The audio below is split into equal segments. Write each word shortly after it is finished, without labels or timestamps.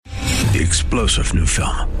The explosive new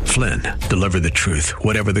film, Flynn, deliver the truth,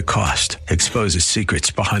 whatever the cost. Exposes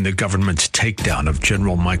secrets behind the government's takedown of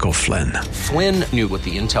General Michael Flynn. Flynn knew what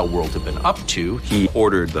the intel world had been up to. He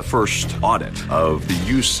ordered the first audit of the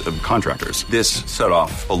use of contractors. This set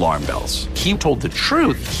off alarm bells. He told the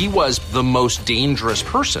truth. He was the most dangerous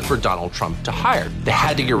person for Donald Trump to hire. They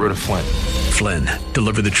had to get rid of Flynn. Flynn,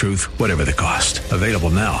 deliver the truth, whatever the cost. Available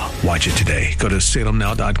now. Watch it today. Go to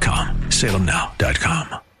salemnow.com.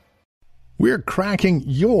 salemnow.com. We're cracking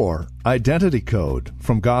your identity code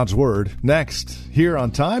from God's Word next, here on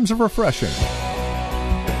Times of Refreshing.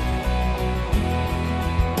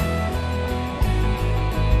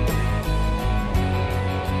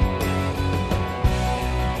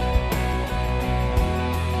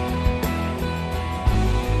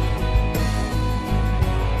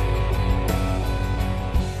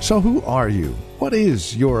 So who are you? What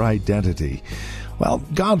is your identity? Well,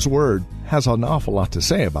 God's Word has an awful lot to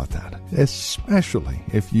say about that, especially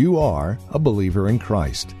if you are a believer in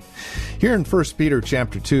Christ. Here in 1 Peter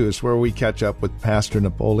chapter 2 is where we catch up with Pastor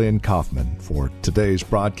Napoleon Kaufman for today's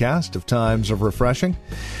broadcast of Times of Refreshing.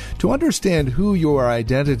 To understand who your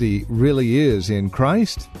identity really is in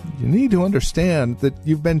Christ, you need to understand that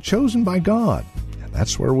you've been chosen by God. And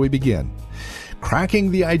that's where we begin.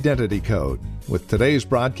 Cracking the identity code with today's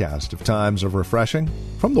broadcast of Times of Refreshing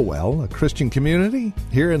from The Well, a Christian community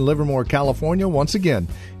here in Livermore, California. Once again,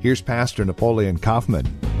 here's Pastor Napoleon Kaufman.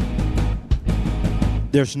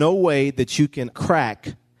 There's no way that you can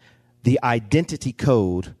crack the identity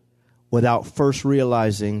code without first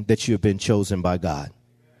realizing that you have been chosen by God.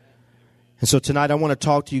 And so tonight I want to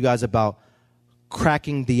talk to you guys about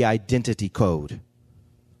cracking the identity code.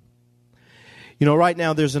 You know, right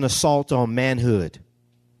now there's an assault on manhood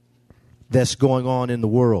that's going on in the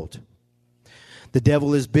world. The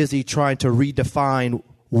devil is busy trying to redefine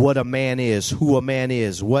what a man is, who a man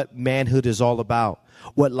is, what manhood is all about,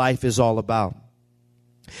 what life is all about.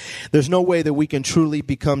 There's no way that we can truly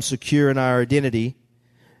become secure in our identity,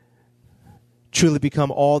 truly become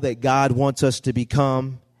all that God wants us to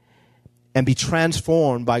become, and be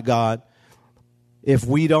transformed by God if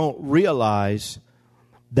we don't realize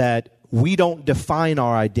that we don't define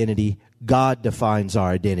our identity, God defines our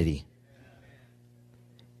identity.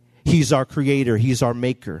 He's our creator. He's our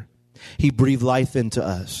maker. He breathed life into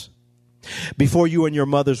us. Before you were in your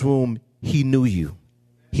mother's womb, He knew you.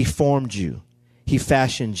 He formed you. He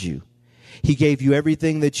fashioned you. He gave you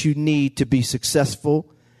everything that you need to be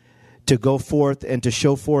successful, to go forth and to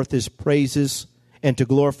show forth His praises and to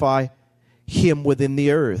glorify Him within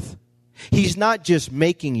the earth. He's not just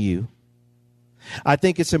making you. I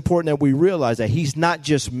think it's important that we realize that He's not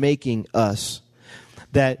just making us,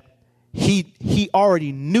 that He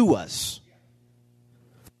already knew us.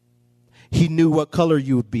 He knew what color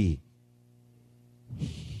you would be.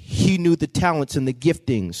 He knew the talents and the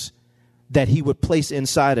giftings that He would place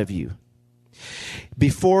inside of you.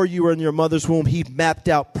 Before you were in your mother's womb, He mapped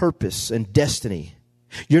out purpose and destiny.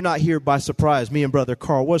 You're not here by surprise. Me and Brother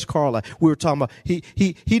Carl. What's Carl like? We were talking about,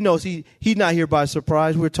 he knows he's not here by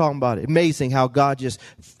surprise. We were talking about it. Amazing how God just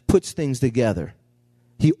puts things together.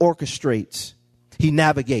 He orchestrates. He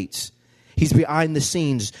navigates. He's behind the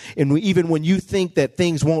scenes. And even when you think that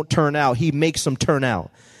things won't turn out, He makes them turn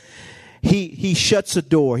out. He shuts a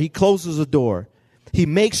door. He closes a door. He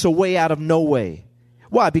makes a way out of no way.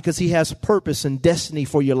 Why? Because He has purpose and destiny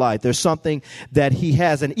for your life. There's something that He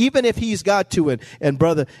has. And even if He's got to, and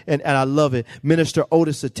brother, and I love it, Minister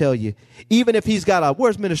Otis will tell you, even if He's got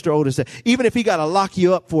where's Minister Otis at? Even if He got to lock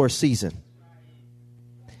you up for a season,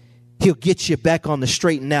 He'll get you back on the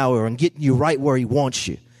straight and narrow and get you right where He wants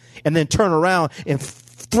you. And then turn around and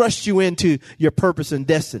thrust you into your purpose and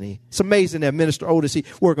destiny. It's amazing that Minister Otis,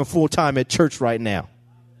 he's working full time at church right now.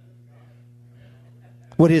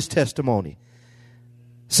 With his testimony.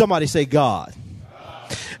 Somebody say God.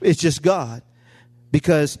 It's just God.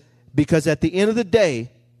 Because at the end of the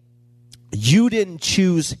day, you didn't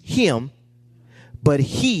choose Him, but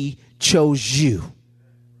He chose you.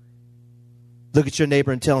 Look at your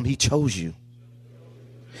neighbor and tell him He chose you.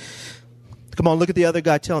 Come on, look at the other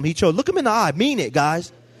guy. Tell him He chose. Look him in the eye. Mean it,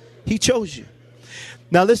 guys. He chose you.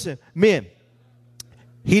 Now listen, men.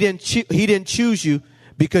 He didn't choose you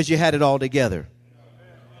because you had it all together.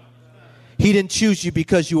 He didn't choose you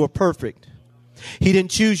because you were perfect. He didn't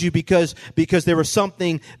choose you because there was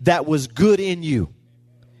something that was good in you.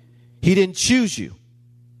 He didn't choose you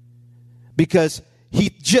because He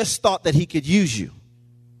just thought that He could use you.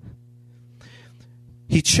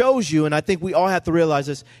 He chose you, and I think we all have to realize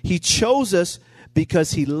this. He chose us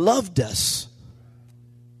because He loved us.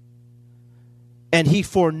 And He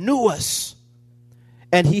foreknew us.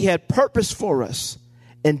 And He had purpose for us.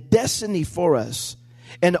 and destiny for us.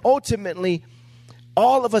 And ultimately,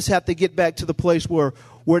 all of us have to get back to the place where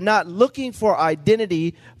we're not looking for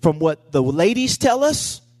identity from what the ladies tell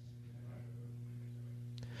us,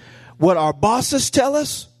 what our bosses tell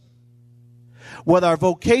us, what our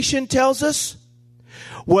vocation tells us,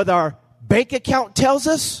 what our bank account tells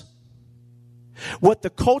us, what the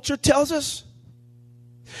culture tells us.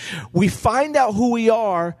 We find out who we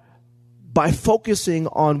are by focusing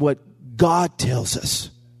on what God tells us.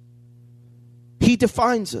 He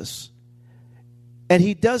defines us. And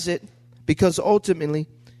he does it because ultimately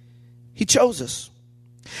he chose us.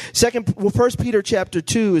 1 Peter chapter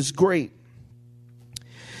 2 is great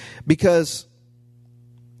because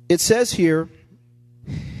it says here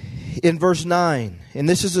in verse 9, and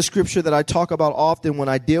this is a scripture that I talk about often when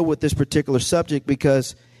I deal with this particular subject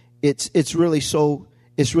because it's really so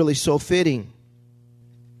fitting.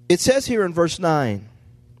 It says here in verse 9,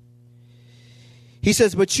 he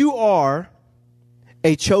says, "But you are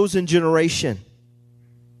a chosen generation,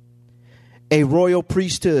 a royal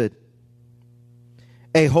priesthood,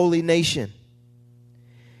 a holy nation,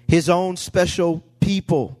 his own special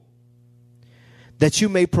people, that you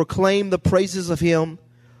may proclaim the praises of him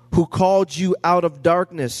who called you out of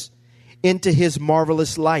darkness into his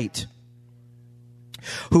marvelous light,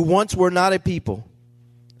 who once were not a people,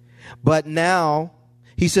 but now,"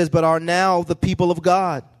 he says, "but are now the people of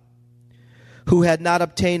God, who had not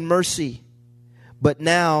obtained mercy, but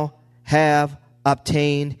now have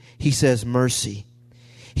obtained," he says, "mercy."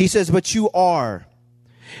 He says, "But you are,"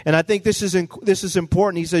 and I think this is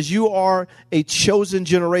important. He says, "You are a chosen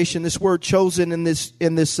generation." This word "chosen" in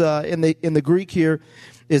the Greek here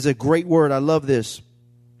is a great word. I love this.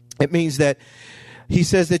 It means that he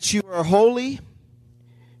says that you are holy,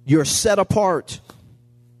 you're set apart,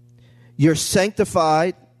 you're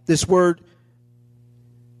sanctified. This word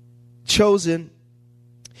 "chosen"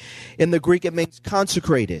 in the Greek, it means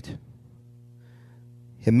consecrated.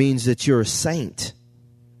 It means that you're a saint.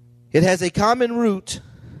 It has a common root,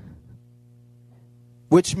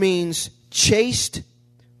 which means chaste,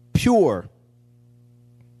 pure.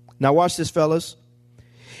 Now watch this, fellas.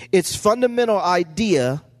 Its fundamental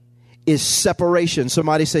idea is separation.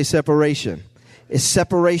 Somebody say separation. It's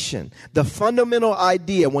separation. The fundamental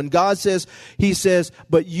idea, when God says, he says,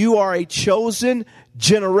 "But you are a chosen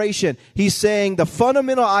generation," he's saying the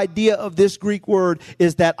fundamental idea of this Greek word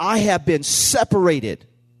is that I have been separated.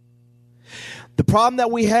 The problem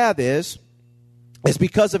that we have is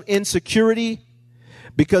because of insecurity,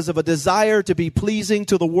 because of a desire to be pleasing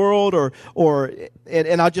to the world,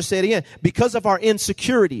 and I'll just say it again, because of our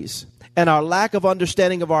insecurities and our lack of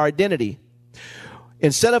understanding of our identity,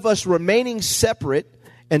 instead of us remaining separate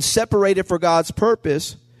and separated for God's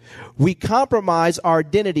purpose, we compromise our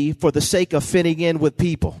identity for the sake of fitting in with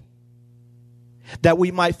people, that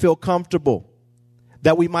we might feel comfortable,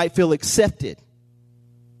 that we might feel accepted.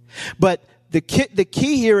 But the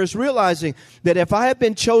key here is realizing that if I have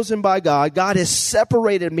been chosen by God, God has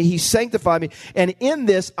separated me, he sanctified me, and in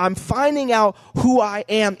this, I'm finding out who I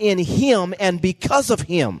am in him and because of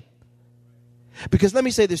him. Because let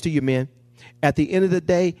me say this to you, men. At the end of the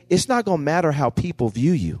day, it's not going to matter how people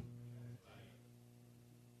view you.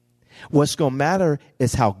 What's going to matter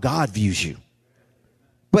is how God views you.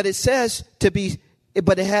 But it says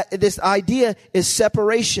this idea is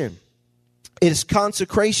separation. It is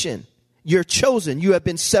consecration. You're chosen. You have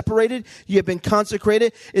been separated. You have been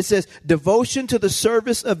consecrated. It says devotion to the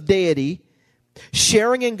service of deity,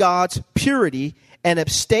 sharing in God's purity, and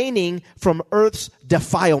abstaining from earth's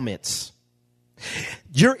defilements.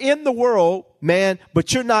 You're in the world, man,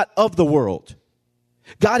 but you're not of the world.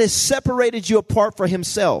 God has separated you apart for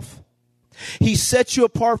himself. He set you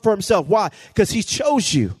apart for himself. Why? Because he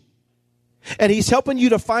chose you. And he's helping you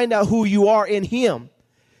to find out who you are in him.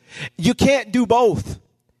 You can't do both.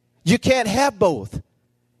 You can't have both.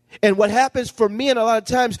 And what happens for me, and a lot of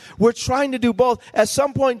times, we're trying to do both. At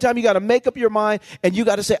some point in time, you got to make up your mind and you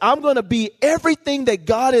got to say, I'm going to be everything that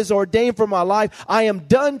God has ordained for my life. I am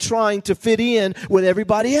done trying to fit in with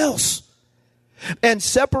everybody else. And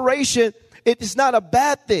separation, it is not a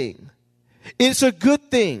bad thing. It's a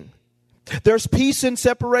good thing. There's peace in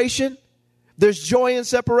separation. There's joy in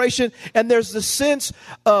separation. And there's the sense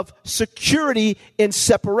of security in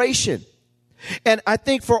separation. And I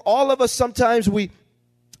think for all of us, sometimes we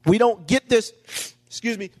don't get this,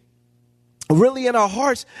 really in our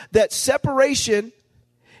hearts, that separation,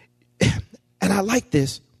 and I like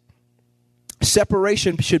this,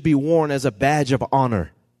 separation should be worn as a badge of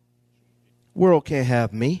honor. World can't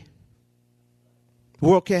have me.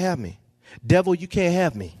 World can't have me. Devil, you can't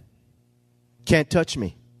have me. Can't touch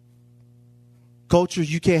me.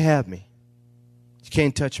 Cultures, you can't have me. You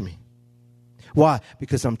can't touch me. Why?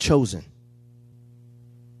 Because I'm chosen.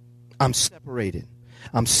 I'm separated.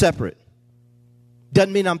 I'm separate.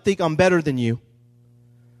 Doesn't mean I think I'm better than you.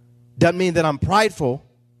 Doesn't mean that I'm prideful.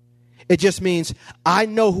 It just means I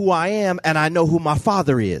know who I am and I know who my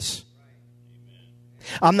Father is.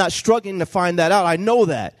 I'm not struggling to find that out. I know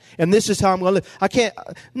that. And this is how I'm going to live. I can't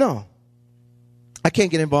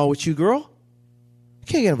get involved with you, girl. I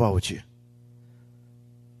can't get involved with you.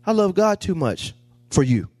 I love God too much for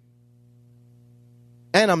you.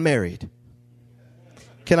 And I'm married.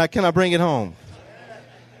 Can I bring it home?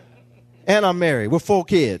 And I'm married with 4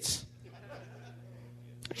 kids.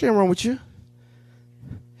 I can't run with you.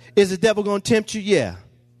 Is the devil going to tempt you? Yeah.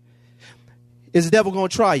 Is the devil going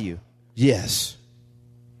to try you? Yes.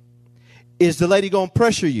 Is the lady going to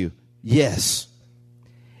pressure you? Yes.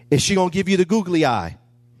 Is she going to give you the googly eye?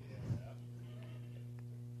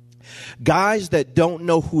 Guys that don't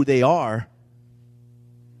know who they are,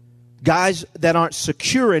 guys that aren't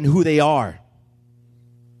secure in who they are,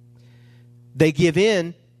 they give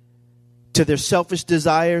in to their selfish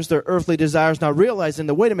desires, their earthly desires, not realizing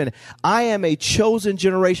that, wait a minute, I am a chosen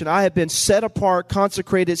generation. I have been set apart,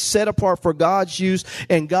 consecrated, set apart for God's use,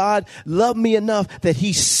 and God loved me enough that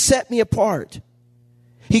he set me apart.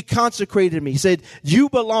 He consecrated me. He said, you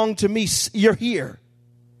belong to me. You're here.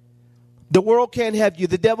 The world can't have you.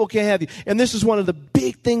 The devil can't have you. And this is one of the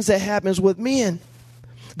big things that happens with men.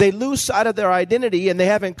 They lose sight of their identity and they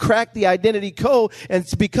haven't cracked the identity code. And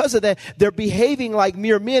it's because of that, they're behaving like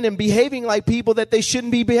mere men and behaving like people that they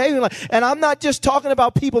shouldn't be behaving like. And I'm not just talking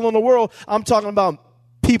about people in the world. I'm talking about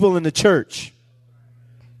people in the church.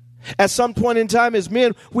 At some point in time as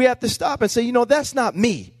men, we have to stop and say, that's not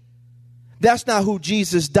me. That's not who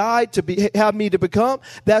Jesus died to have me to become.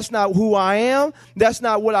 That's not who I am. That's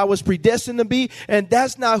not what I was predestined to be. And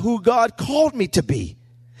that's not who God called me to be.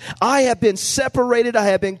 I have been separated. I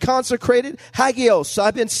have been consecrated. Hagios.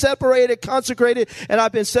 I've been separated, consecrated, and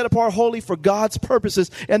I've been set apart wholly for God's purposes.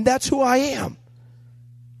 And that's who I am.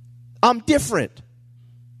 I'm different.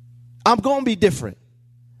 I'm going to be different.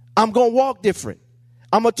 I'm going to walk different.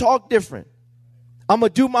 I'm going to talk different. I'm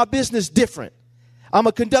going to do my business different. I'm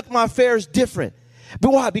going to conduct my affairs different.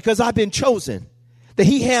 But why? Because I've been chosen. That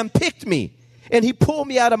he handpicked me. And he pulled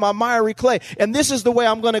me out of my miry clay. And this is the way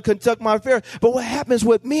I'm going to conduct my affairs. But what happens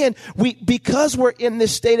with men, because we're in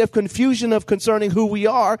this state of confusion of concerning who we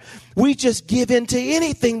are, we just give in to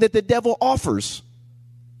anything that the devil offers.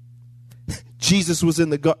 Jesus was in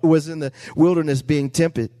the wilderness being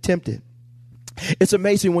tempted. It's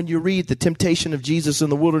amazing when you read the temptation of Jesus in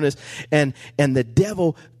the wilderness, and the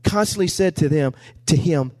devil constantly said to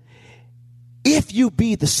him, if you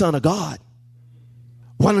be the Son of God,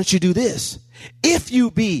 why don't you do this? If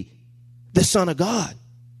you be the Son of God,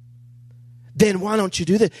 then why don't you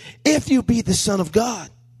do this? If you be the Son of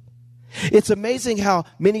God. It's amazing how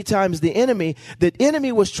many times the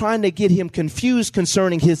enemy was trying to get him confused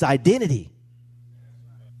concerning his identity.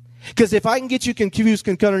 Because if I can get you confused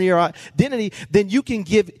concerning your identity, then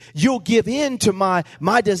you'll give in to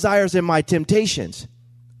my desires and my temptations.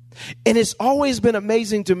 And it's always been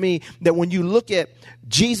amazing to me that when you look at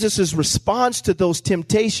Jesus' response to those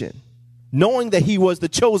temptations, knowing that he was the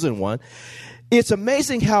chosen one, it's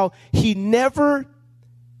amazing how he never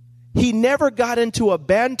got into a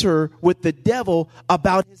banter with the devil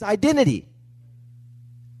about his identity.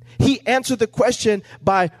 He answered the question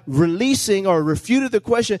by releasing, or refuted the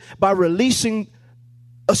question by releasing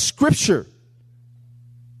a scripture.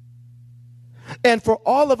 And for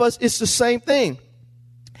all of us, it's the same thing.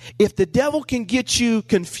 If the devil can get you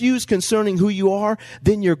confused concerning who you are,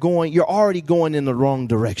 then you're already going in the wrong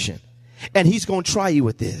direction. And he's going to try you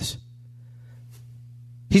with this.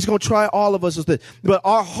 He's going to try all of us with this. But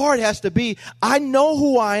our heart has to be, I know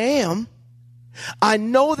who I am. I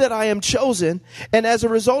know that I am chosen. And as a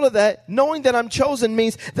result of that, knowing that I'm chosen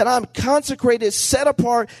means that I'm consecrated, set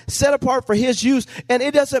apart for his use. And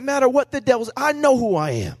it doesn't matter what the devil's. I know who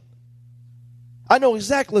I am. I know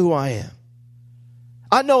exactly who I am.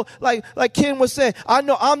 I know, like Ken was saying, I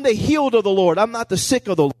know I'm the healed of the Lord. I'm not the sick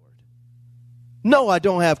of the Lord. No, I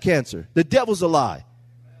don't have cancer. The devil's a lie.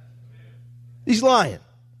 He's lying.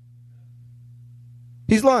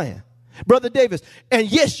 He's lying. Brother Davis,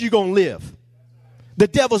 and yes, you're going to live. The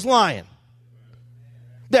devil's lying.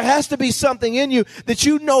 There has to be something in you that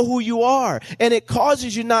you know who you are, and it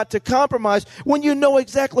causes you not to compromise when you know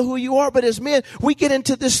exactly who you are. But as men, we get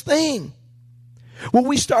into this thing when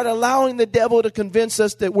we start allowing the devil to convince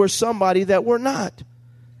us that we're somebody that we're not.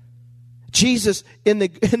 Jesus in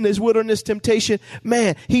this wilderness temptation,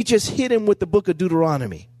 man, he just hit him with the book of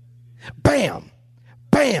Deuteronomy. Bam,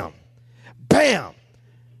 bam, bam.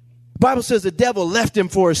 Bible says the devil left him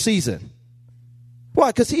for a season. Why?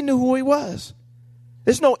 Because he knew who he was.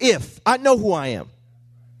 There's no if. I know who I am.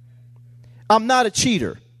 I'm not a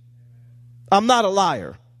cheater. I'm not a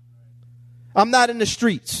liar. I'm not in the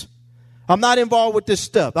streets. I'm not involved with this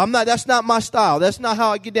stuff. That's not my style. That's not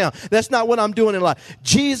how I get down. That's not what I'm doing in life.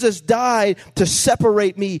 Jesus died to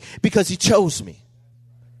separate me because he chose me.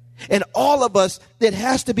 And all of us, it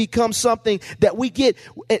has to become something that we get.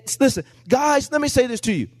 Listen, guys, let me say this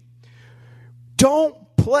to you. Don't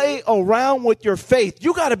play around with your faith.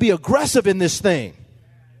 You got to be aggressive in this thing.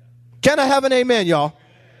 Can I have an amen, y'all?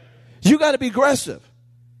 You got to be aggressive.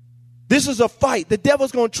 This is a fight. The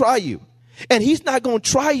devil's going to try you. And he's not going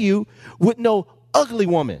to try you with no ugly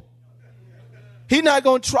woman. He's not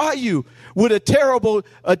going to try you with a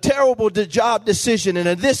terrible job decision and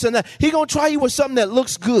a this and that. He's going to try you with something that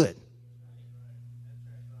looks good.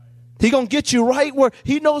 He's going to get you right where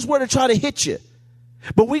he knows where to try to hit you.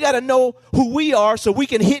 But we got to know who we are so we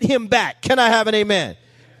can hit him back. Can I have an amen?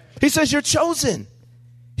 He says you're chosen.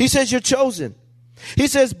 He says you're chosen. He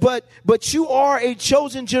says, but you are a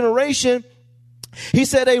chosen generation. He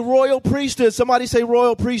said a royal priesthood. Somebody say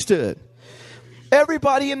royal priesthood.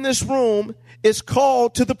 Everybody in this room is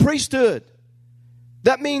called to the priesthood.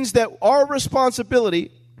 That means that our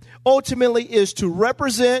responsibility ultimately is to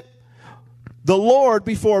represent the Lord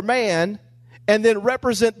before man, and then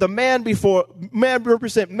represent the man before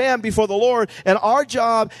the Lord. And our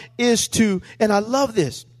job is to, and I love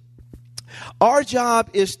this, our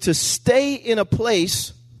job is to stay in a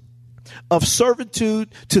place of servitude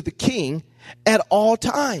to the King at all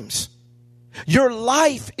times. Your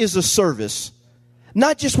life is a service,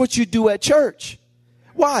 not just what you do at church.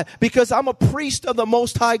 Why? Because I'm a priest of the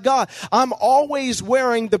Most High God. I'm always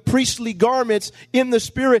wearing the priestly garments in the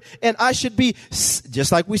Spirit, and I should be,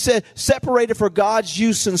 just like we said, separated for God's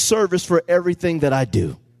use and service for everything that I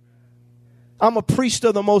do. I'm a priest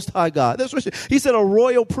of the Most High God. That's what he said, a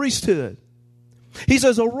royal priesthood. He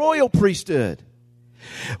says a royal priesthood.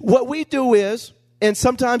 What we do is, and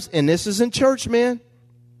sometimes, and this is in church, man,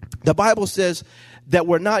 the Bible says that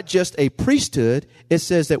we're not just a priesthood. It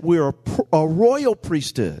says that we're a royal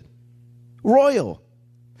priesthood. Royal.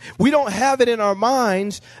 We don't have it in our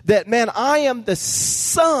minds that, man, I am the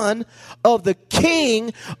son of the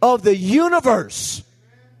King of the universe.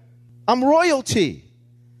 I'm royalty.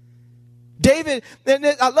 David, and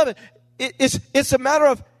I love it. It's a matter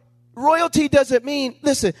of, royalty doesn't mean,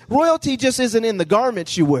 listen, royalty just isn't in the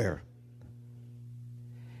garments you wear.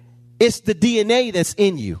 It's the DNA that's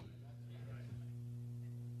in you.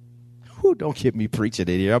 Whew, don't get me preaching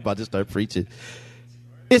in here. I'm about to start preaching.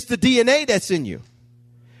 It's the DNA that's in you.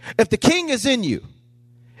 If the King is in you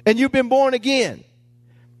and you've been born again,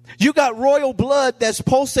 you got royal blood that's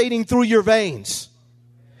pulsating through your veins.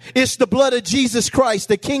 It's the blood of Jesus Christ,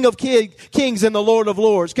 the King of Kings and the Lord of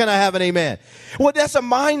Lords. Can I have an amen? Well, that's a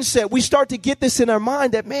mindset. We start to get this in our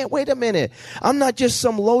mind that, man, wait a minute. I'm not just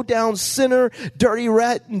some low down sinner, dirty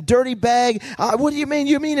rat and dirty bag. What do you mean?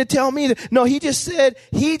 You mean to tell me that? No, he just said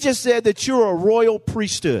that you're a royal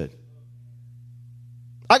priesthood.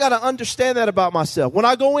 I got to understand that about myself. When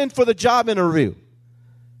I go in for the job interview,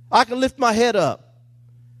 I can lift my head up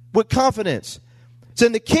with confidence.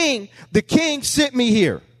 Saying the king sent me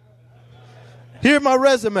here. Here's my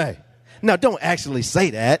resume. Now, don't actually say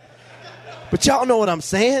that, but y'all know what I'm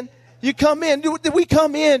saying. You come in, we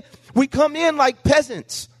come in like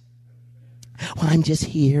peasants. Well, I'm just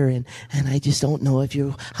here, and I just don't know if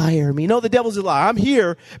you hire me. No, the devil's a lie. I'm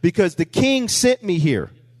here because the King sent me here.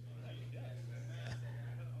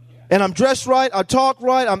 And I'm dressed right, I talk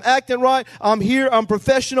right, I'm acting right, I'm here, I'm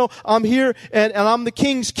professional, I'm here, and I'm the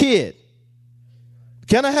King's kid.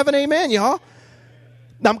 Can I have an amen, y'all?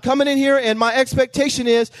 I'm coming in here, and my expectation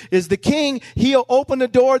is the King, he'll open the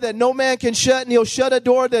door that no man can shut, and he'll shut a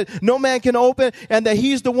door that no man can open, and that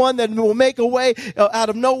he's the one that will make a way out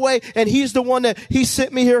of no way, and he's the one that he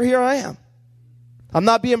sent me here. Here I am. I'm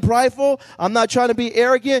not being prideful. I'm not trying to be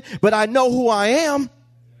arrogant, but I know who I am,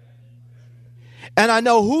 and I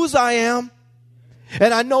know whose I am,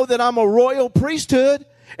 and I know that I'm a royal priesthood,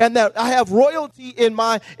 and that I have royalty in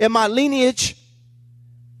my lineage.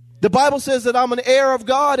 The Bible says that I'm an heir of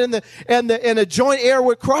God and a joint heir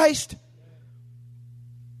with Christ.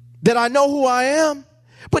 That I know who I am.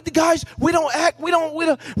 But the guys, we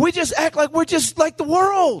just act like we're just like the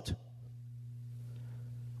world.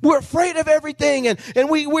 We're afraid of everything and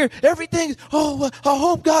we're everything. Oh, I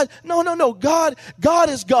hope God. No. God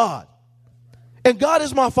is God. And God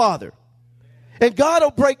is my Father. And God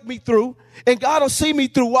will break me through. And God will see me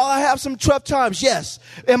through while I have some tough times. Yes.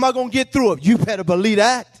 Am I going to get through it? You better believe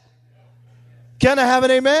that. Can I have an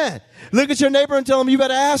amen? Look at your neighbor and tell them you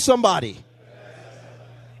better ask somebody.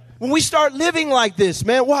 When we start living like this,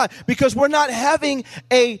 man, why? Because we're not having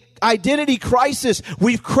a identity crisis.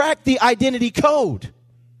 We've cracked the identity code.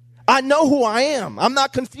 I know who I am. I'm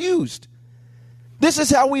not confused. This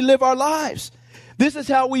is how we live our lives. This is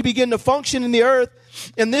how we begin to function in the earth.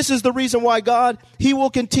 And this is the reason why God, He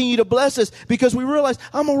will continue to bless us, because we realize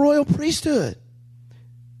I'm a royal priesthood.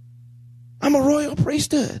 I'm a royal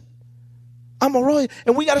priesthood. I'm a royal.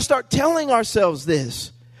 And we got to start telling ourselves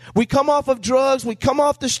this. We come off of drugs. We come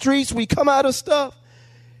off the streets. We come out of stuff.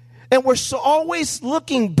 And we're always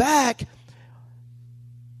looking back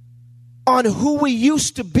on who we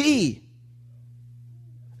used to be.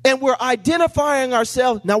 And we're identifying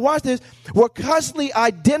ourselves. Now watch this. We're constantly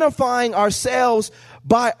identifying ourselves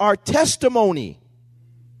by our testimony.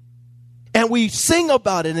 And we sing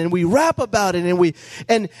about it and we rap about it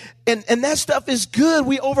and that stuff is good.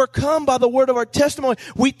 We overcome by the word of our testimony.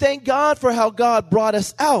 We thank God for how God brought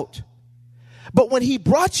us out. But when He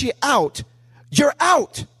brought you out, you're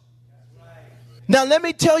out. Now let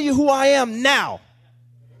me tell you who I am now.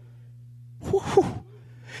 Whew.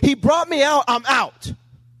 He brought me out, I'm out.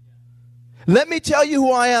 Let me tell you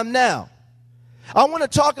who I am now. I want to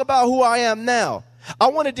talk about who I am now. I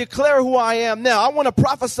want to declare who I am now. I want to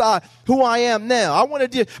prophesy who I am now. I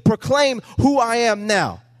want to proclaim who I am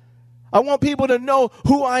now. I want people to know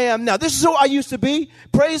who I am now. This is who I used to be.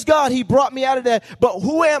 Praise God, He brought me out of that. But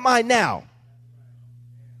who am I now?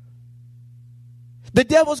 The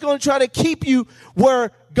devil's going to try to keep you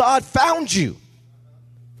where God found you.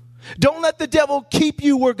 Don't let the devil keep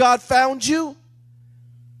you where God found you.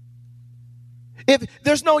 If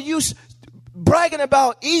there's no use bragging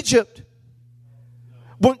about Egypt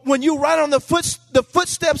when you ride on the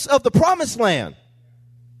footsteps of the promised land.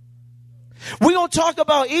 We're going to talk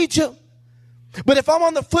about Egypt, but if I'm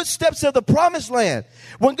on the footsteps of the promised land,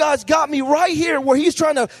 when God's got me right here where He's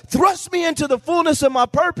trying to thrust me into the fullness of my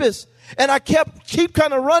purpose, and I keep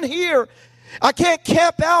kind of run here, I can't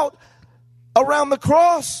camp out around the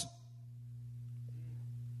cross.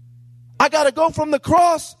 I got to go from the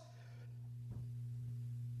cross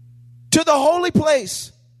to the holy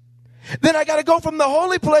place. Then I got to go from the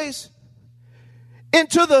holy place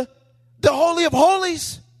into the Holy of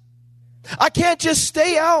Holies. I can't just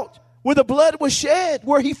stay out where the blood was shed,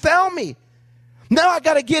 where He found me. Now I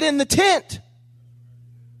got to get in the tent.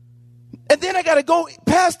 And then I got to go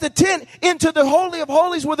past the tent into the Holy of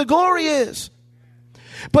Holies where the glory is.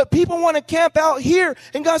 But people want to camp out here,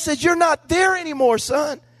 and God says, you're not there anymore,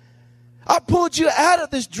 son. I pulled you out of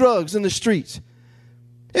this drugs in the streets.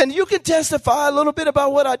 And you can testify a little bit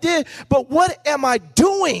about what I did, but what am I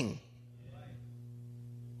doing?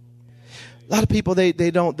 A lot of people, they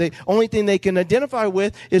only thing they can identify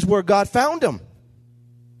with is where God found them.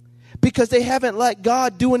 Because they haven't let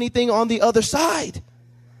God do anything on the other side.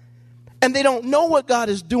 And they don't know what God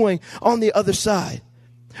is doing on the other side.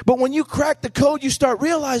 But when you crack the code, you start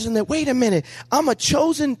realizing that, wait a minute, I'm a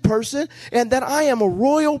chosen person and that I am a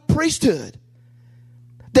royal priesthood.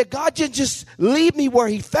 That God didn't just leave me where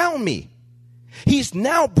He found me. He's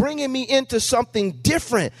now bringing me into something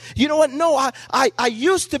different. You know what? No, I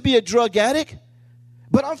used to be a drug addict,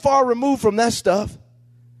 but I'm far removed from that stuff.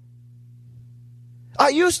 I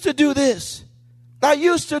used to do this. I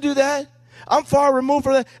used to do that. I'm far removed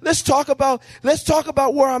from that. Let's talk about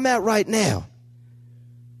where I'm at right now.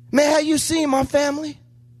 Man, have you seen my family?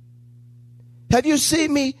 Have you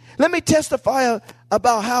seen me? Let me testify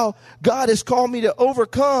about how God has called me to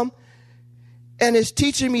overcome and is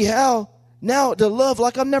teaching me how now to love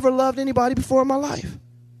like I've never loved anybody before in my life.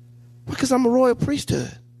 Because I'm a royal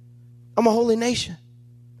priesthood. I'm a holy nation.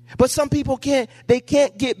 But some people can't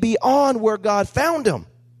get beyond where God found them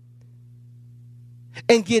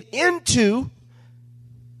and get into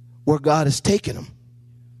where God has taken them.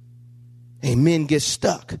 And men get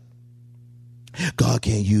stuck. God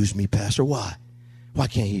can't use me, Pastor. Why? Why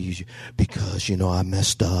can't He use you? Because, I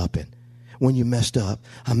messed up. And when you messed up,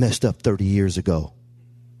 I messed up 30 years ago.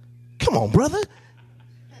 Come on, brother.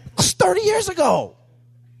 It's 30 years ago.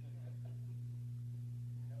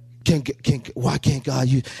 Why can't God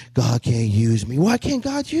use? God can't use me. Why can't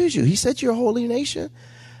God use you? He said you're a holy nation.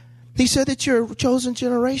 He said that you're a chosen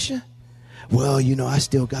generation. Well, I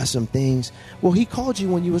still got some things. Well, He called you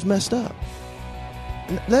when you was messed up.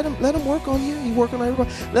 Let him work on you. He work on everybody.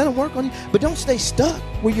 Let Him work on you. But don't stay stuck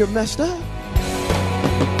where you're messed up.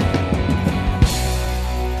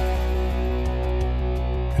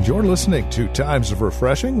 And you're listening to Times of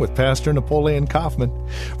Refreshing with Pastor Napoleon Kaufman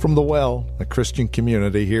from The Well, a Christian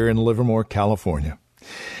community here in Livermore, California.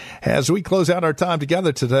 As we close out our time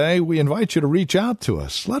together today, we invite you to reach out to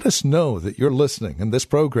us. Let us know that you're listening and this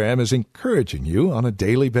program is encouraging you on a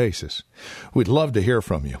daily basis. We'd love to hear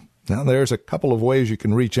from you. Now, there's a couple of ways you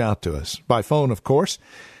can reach out to us. By phone, of course,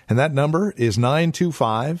 and that number is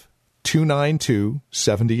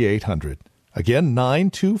 925-292-7800. Again,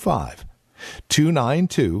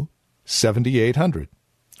 925-292-7800.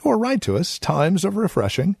 Or write to us, Times of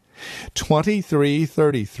Refreshing,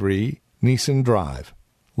 2333 Neeson Drive,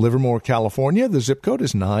 Livermore, California. The zip code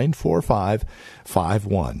is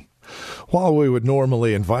 94551. While we would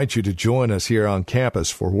normally invite you to join us here on campus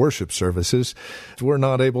for worship services, we're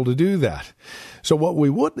not able to do that. So what we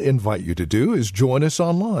would invite you to do is join us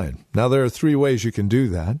online. Now, there are 3 ways you can do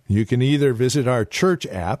that. You can either visit our church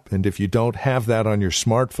app, and if you don't have that on your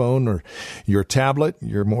smartphone or your tablet,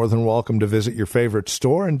 you're more than welcome to visit your favorite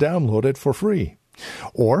store and download it for free.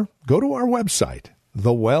 Or go to our website,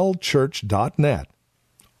 thewellchurch.net,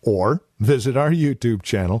 or visit our YouTube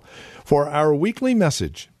channel for our weekly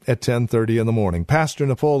message at 10:30 in the morning. Pastor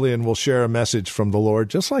Napoleon will share a message from the Lord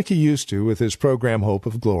just like he used to with his program Hope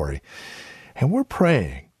of Glory. And we're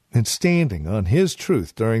praying and standing on his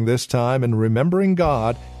truth during this time and remembering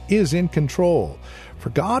God is in control. For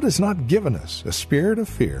God has not given us a spirit of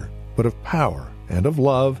fear, but of power and of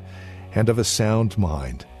love and of a sound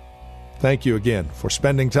mind. Thank you again for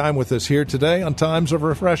spending time with us here today on Times of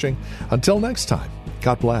Refreshing. Until next time,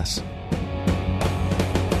 God bless.